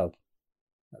 oh, well,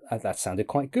 that sounded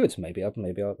quite good. Maybe I'll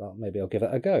give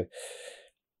it a go.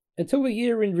 Until the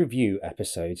Year in Review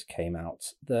episode came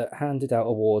out that handed out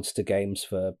awards to games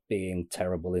for being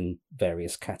terrible in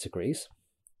various categories,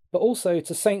 but also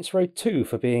to Saints Row 2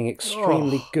 for being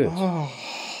extremely good.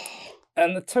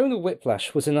 And the tonal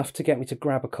whiplash was enough to get me to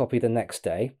grab a copy the next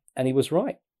day, and he was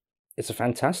right. It's a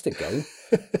fantastic game.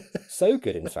 So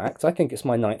good, in fact. I think it's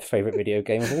my 9th favourite video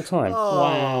game of all time.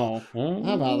 Wow.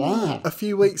 How about that? A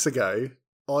few weeks ago,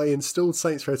 I installed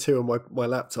Saints Row 2 on my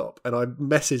laptop, and I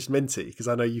messaged Minty, because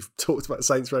I know you've talked about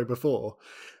Saints Row before,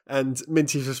 and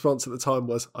Minty's response at the time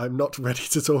was, I'm not ready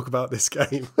to talk about this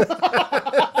game.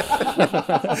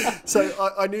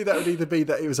 So I knew that would either be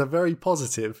that it was a very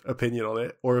positive opinion on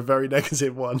it, or a very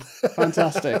negative one.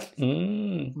 Fantastic.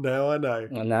 Now I know.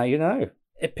 And now you know.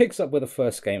 It picks up where the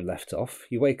first game left off.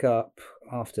 You wake up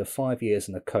after 5 years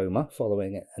in a coma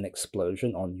following an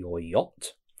explosion on your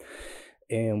yacht,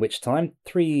 in which time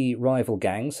 3 rival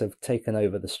gangs have taken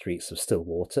over the streets of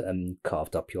Stillwater and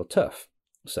carved up your turf.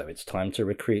 So it's time to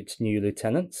recruit new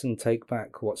lieutenants and take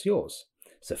back what's yours.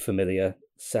 It's a familiar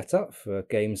setup for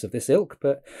games of this ilk,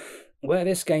 but where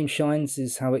this game shines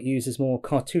is how it uses more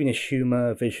cartoonish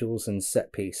humour, visuals, and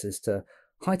set pieces to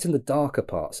heighten the darker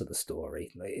parts of the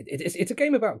story. It's a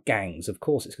game about gangs, of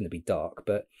course it's going to be dark,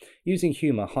 but using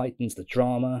humour heightens the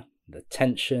drama, the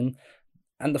tension,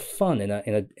 and the fun in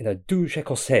a douche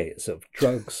écossaise of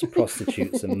drugs,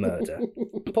 prostitutes, and murder.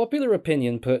 Popular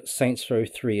opinion puts Saints Row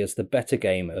 3 as the better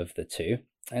game of the two.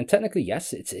 And technically,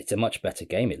 yes, it's a much better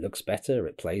game. It looks better,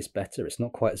 it plays better, it's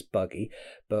not quite as buggy.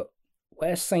 But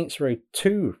where Saints Row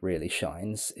 2 really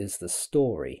shines is the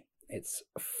story. It's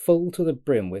full to the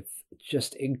brim with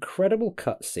just incredible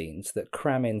cutscenes that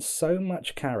cram in so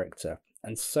much character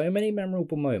and so many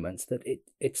memorable moments that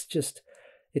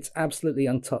it's absolutely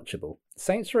untouchable.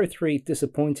 Saints Row 3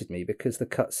 disappointed me because the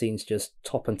cutscenes just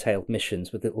top and tailed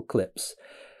missions with little clips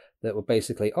that were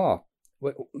basically,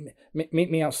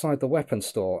 meet me outside the weapons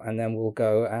store, and then we'll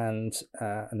go and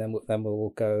then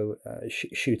we'll go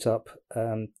shoot up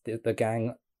the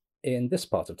gang in this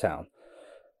part of town,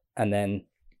 and then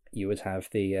you would have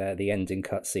the ending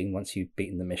cutscene once you'd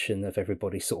beaten the mission of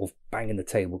everybody sort of banging the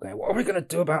table, going, "What are we going to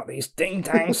do about these ding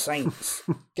dang saints?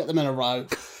 Get them in a row."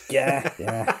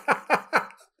 Yeah.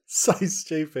 So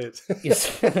stupid.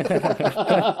 Yes.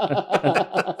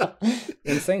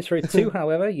 In Saints Row 2,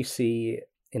 however, you see,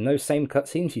 in those same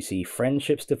cutscenes, you see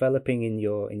friendships developing in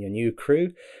your new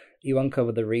crew. You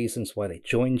uncover the reasons why they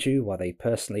joined you, why they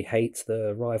personally hate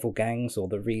the rival gangs, or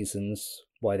the reasons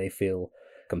why they feel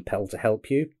compelled to help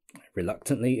you,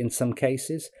 reluctantly in some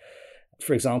cases.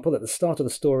 For example, at the start of the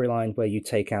storyline where you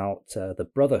take out the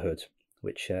Brotherhood,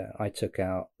 which I took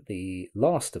out the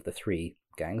last of the 3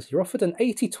 gangs, you're offered an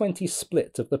 80-20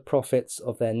 split of the profits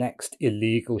of their next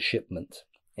illegal shipment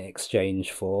in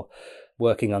exchange for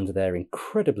working under their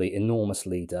incredibly enormous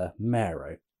leader,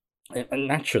 Mero. And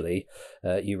naturally,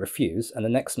 you refuse, and the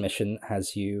next mission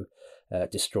has you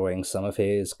destroying some of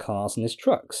his cars and his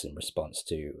trucks in response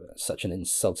to such an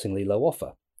insultingly low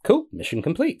offer. Cool, mission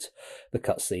complete. The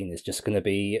cutscene is just going to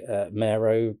be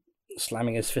Mero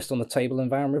slamming his fist on the table and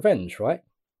vowing revenge, right?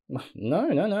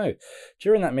 No.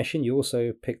 During that mission, you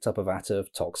also picked up a vat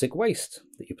of toxic waste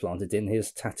that you planted in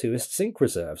his tattooist zinc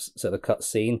reserves. So the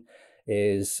cutscene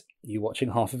is you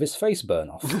watching half of his face burn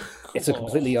off. It's a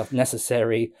completely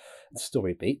unnecessary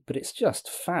story beat, but it's just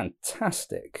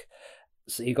fantastic.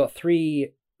 So you've got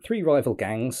three rival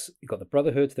gangs. You've got the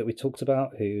Brotherhood that we talked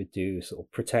about, who do sort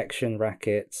of protection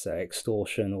rackets,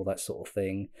 extortion, all that sort of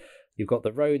thing. You've got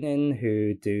the Ronin,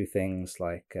 who do things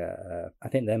like, I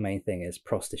think their main thing is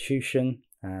prostitution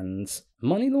and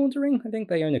money laundering. I think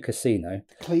they own a casino.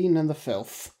 Clean and the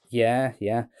filth. Yeah.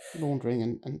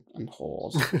 Laundering and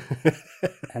whores.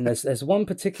 And there's one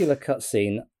particular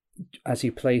cutscene as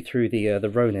you play through the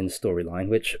Ronin storyline,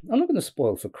 which I'm not going to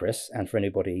spoil for Chris and for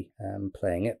anybody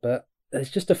playing it, but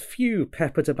there's just a few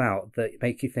peppered about that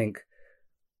make you think,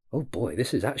 oh boy,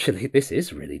 this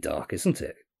is really dark, isn't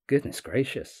it? Goodness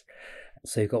gracious.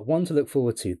 So you've got one to look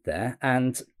forward to there,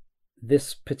 and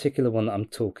this particular one that I'm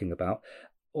talking about,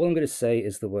 all I'm going to say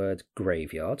is the word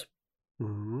graveyard.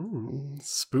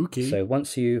 Spooky. So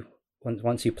once you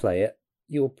play it,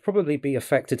 you'll probably be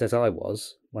affected as I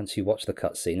was once you watch the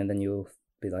cutscene, and then you'll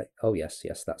be like, oh yes,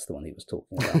 that's the one he was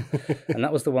talking about. And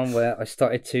that was the one where I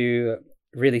started to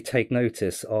really take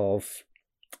notice of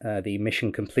the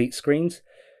mission complete screens,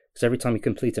 because every time you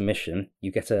complete a mission,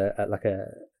 you get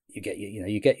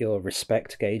you get your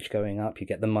respect gauge going up, you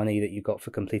get the money that you got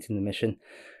for completing the mission,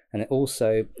 and it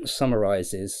also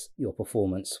summarizes your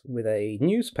performance with a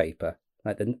newspaper,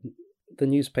 like the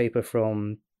newspaper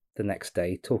from the next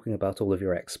day, talking about all of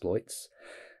your exploits,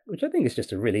 which I think is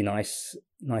just a really nice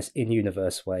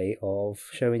in-universe way of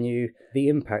showing you the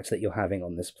impact that you're having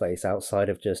on this place, outside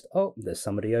of just, oh, there's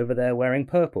somebody over there wearing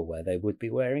purple where they would be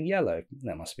wearing yellow.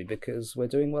 That must be because we're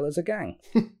doing well as a gang.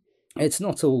 It's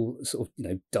not all sort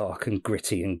of, dark and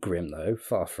gritty and grim, though,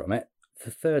 far from it.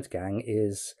 The third gang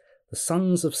is the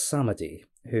Sons of Samadhi,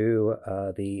 who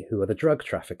are the drug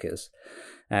traffickers,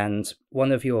 and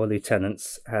one of your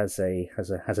lieutenants has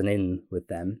an in with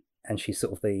them, and she's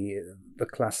sort of the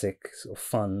classic sort of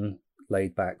fun,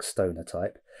 laid back stoner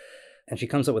type, and she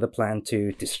comes up with a plan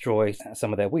to destroy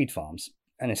some of their weed farms.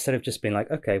 And instead of just being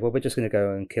like, okay, well, we're just going to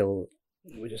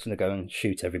go and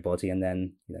shoot everybody and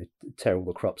then tear all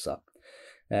the crops up,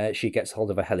 she gets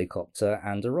hold of a helicopter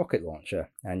and a rocket launcher,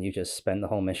 and you just spend the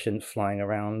whole mission flying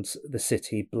around the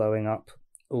city blowing up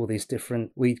all these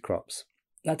different weed crops.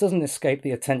 That doesn't escape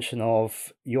the attention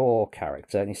of your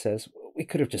character, and he says, we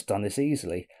could have just done this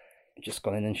easily, just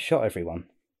gone in and shot everyone.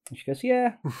 And she goes,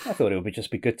 yeah, I thought it would just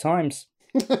be good times.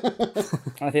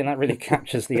 I think that really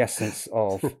captures the essence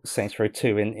of Saints Row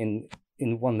 2 in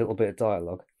in one little bit of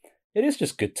dialogue. It is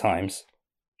just good times.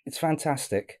 It's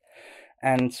fantastic.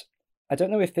 And I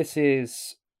don't know if this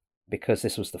is because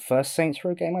this was the first Saints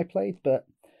Row game I played, but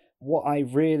what I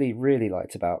really, really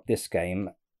liked about this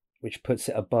game, which puts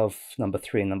it above number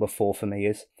 3 and number 4 for me,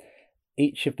 is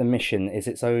each of the mission is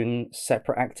its own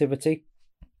separate activity.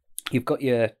 You've got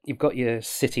your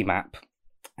city map,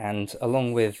 and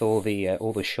along with all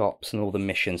the shops and all the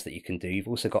missions that you can do, you've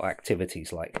also got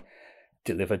activities like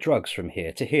deliver drugs from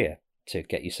here to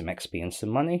get you some XP and some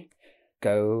money.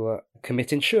 Go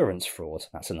commit insurance fraud.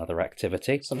 That's another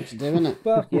activity. Something to do, isn't it?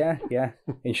 Well, yeah.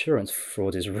 Insurance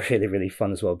fraud is really, really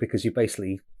fun as well, because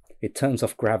it turns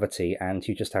off gravity and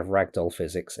you just have ragdoll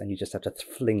physics and you just have to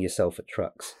fling yourself at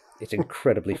trucks. It's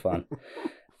incredibly fun.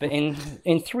 But in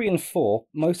 3 and 4,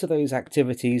 most of those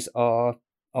activities are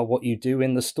what you do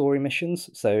in the story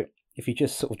missions. So if you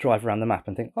just sort of drive around the map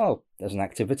and think, oh, there's an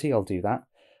activity, I'll do that,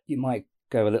 you might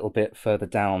go a little bit further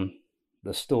down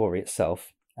the story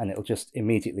itself, and it'll just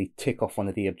immediately tick off one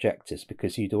of the objectives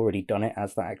because you'd already done it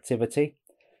as that activity.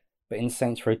 But in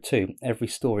Saints Row 2, every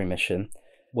story mission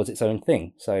was its own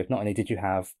thing. So not only did you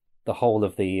have the whole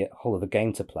of the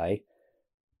game to play,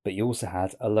 but you also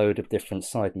had a load of different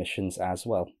side missions as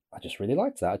well. I just really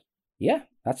liked that. Yeah,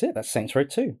 that's it. That's Saints Row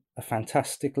 2. A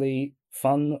fantastically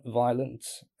fun, violent,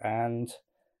 and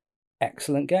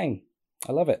excellent game.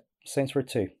 I love it. Saints Row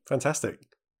 2. Fantastic.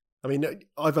 I mean,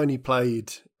 I've only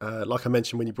played, like I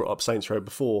mentioned when you brought up Saints Row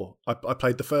before, I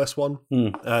played the first one.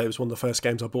 It was one of the first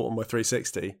games I bought on my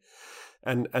 360.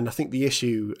 And I think the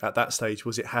issue at that stage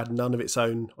was it had none of its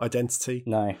own identity.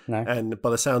 No. And by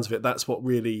the sounds of it, that's what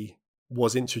really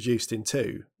was introduced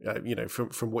into,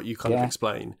 from what you kind of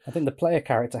explain. I think the player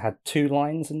character had 2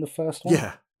 lines in the first one.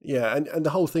 Yeah. And the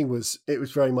whole thing was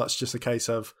very much just a case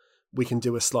of we can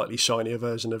do a slightly shinier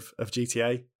version of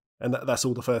GTA. And that's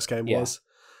all the first game was.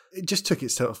 It just took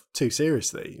itself too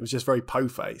seriously. It was just very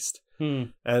po-faced.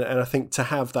 And I think to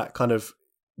have that kind of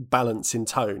balance in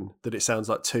tone that it sounds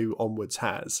like 2 onwards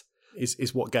has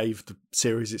is what gave the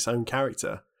series its own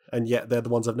character. And yet they're the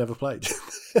ones I've never played.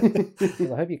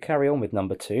 Well, I hope you carry on with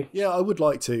number 2. Yeah, I would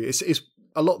like to. It's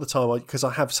a lot of the time, because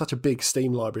I have such a big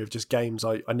Steam library of just games,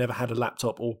 I never had a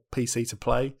laptop or PC to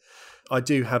play. I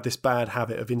do have this bad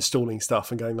habit of installing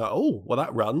stuff and going like, oh, well,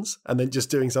 that runs, and then just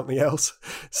doing something else.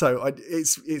 So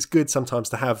it's good sometimes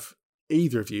to have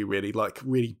either of you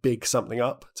really big something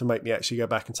up to make me actually go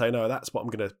back and say, no, that's what I'm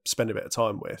going to spend a bit of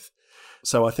time with.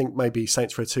 So I think maybe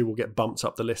Saints Row 2 will get bumped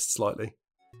up the list slightly.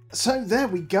 So there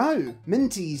we go.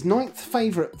 Minty's 9th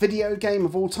favourite video game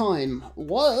of all time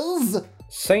was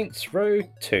Saints Row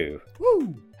 2.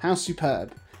 Woo! How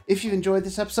superb. If you've enjoyed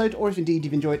this episode, or if indeed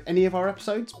you've enjoyed any of our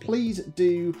episodes, please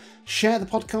do share the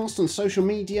podcast on social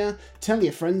media, tell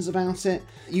your friends about it.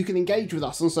 You can engage with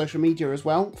us on social media as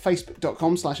well,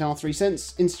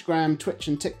 facebook.com/r3cents, Instagram, Twitch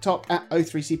and TikTok at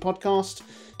O3C Podcast.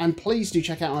 And please do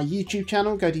check out our YouTube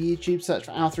channel. Go to YouTube, search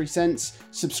for R3cents,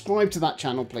 subscribe to that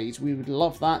channel please, we would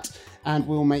love that, and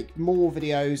we'll make more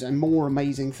videos and more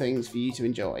amazing things for you to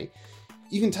enjoy.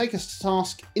 You can take us to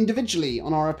task individually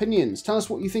on our opinions. Tell us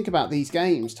what you think about these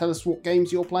games. Tell us what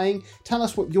games you're playing. Tell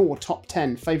us what your top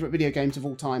 10 favourite video games of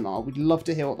all time are. We'd love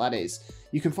to hear what that is.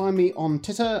 You can find me on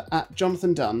Twitter at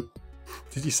Jonathan Dunn.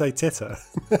 Did you say Titter?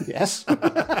 Yes. I'm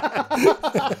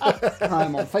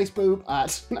on Facebook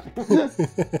at...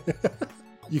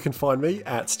 You can find me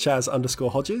at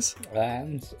Chaz_Hodges.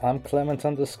 And I'm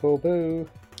Clement_Boo.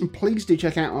 And please do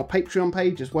check out our Patreon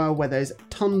page as well, where there's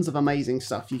tons of amazing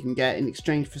stuff you can get in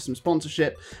exchange for some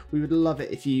sponsorship. We would love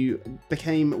it if you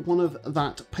became one of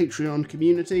that Patreon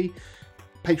community.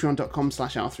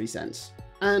 Patreon.com/R3cents.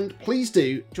 And please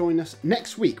do join us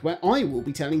next week, where I will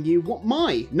be telling you what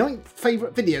my 9th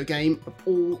favourite video game of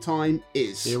all time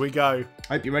is. Here we go.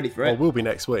 Hope you're ready for it. Well, we'll be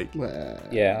next week. Well...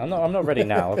 Yeah, I'm not ready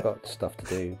now. I've got stuff to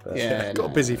do. But... Yeah, got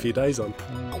a busy few days on.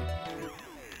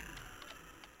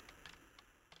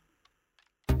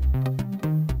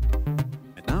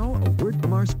 And now a word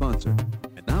from our sponsor.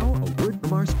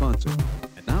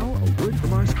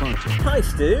 Hi,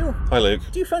 Stu. Hi, Luke.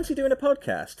 Do you fancy doing a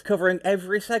podcast covering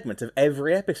every segment of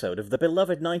every episode of the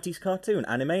beloved 90s cartoon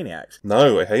Animaniacs?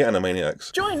 No, I hate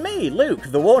Animaniacs. Join me,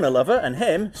 Luke, the Warner lover, and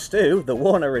him, Stu, the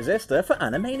Warner resistor, for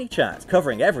Animani Chat,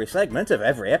 covering every segment of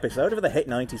every episode of the hit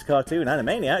 90s cartoon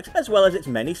Animaniacs, as well as its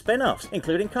many spin-offs,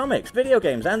 including comics, video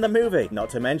games, and the movie, not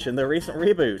to mention the recent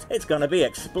reboot. It's gonna be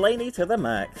explainy to the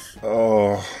max.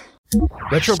 Oh...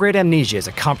 Retrograde Amnesia is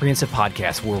a comprehensive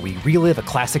podcast where we relive a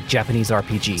classic Japanese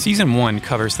RPG. Season 1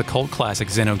 covers the cult classic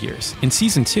Xenogears. In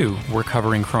Season 2, we're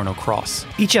covering Chrono Cross.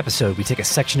 Each episode, we take a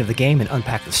section of the game and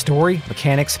unpack the story,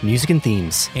 mechanics, music, and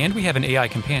themes. And we have an AI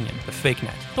companion, the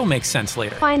FakeNet. It'll make sense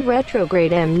later. Find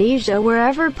Retrograde Amnesia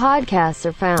wherever podcasts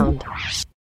are found.